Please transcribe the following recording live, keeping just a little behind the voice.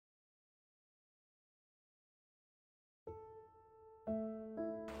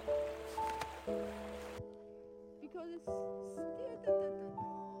because it's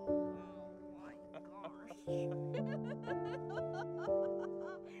still. Oh my gosh.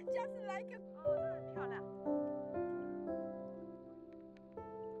 Just like 哦，这很漂亮。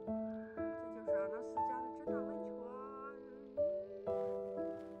这就是阿拉斯加的珍娜温泉。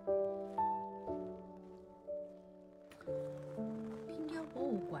冰雕博物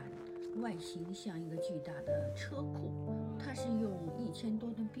馆外形像一个巨大的车库，它是用1000多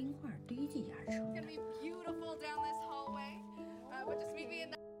吨冰块堆积而成的。It's gonna be beautiful down this hallway. We'll just meet me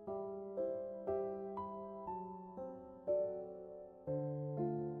in the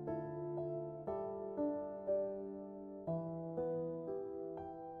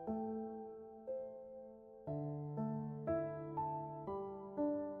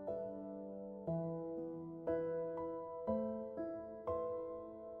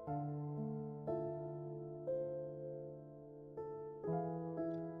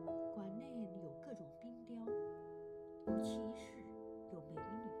馆内有各种冰雕，有骑士，有美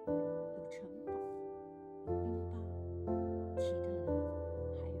女，有城堡，有冰巴。奇特的呢，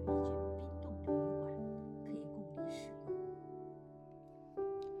还有一间冰冻旅馆，可以供你使用。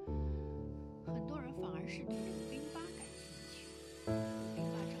很多人反而是对这个冰巴感兴趣。冰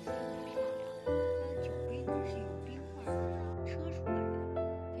巴长得很漂亮，酒杯呢是用冰块车出来的，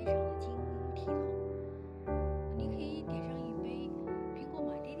非常的晶莹剔透。你可以点上一杯苹果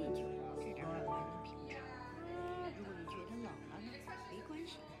马爹利酒，在这儿慢慢的品尝。如果你觉得冷了呢，没关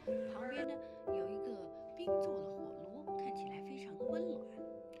系，旁边呢有一个冰做的火炉，看起来非常的温暖。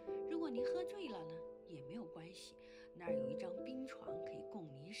如果你喝醉了呢，也没有关系，那儿有一张冰床可以供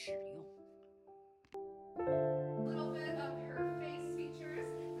你使用。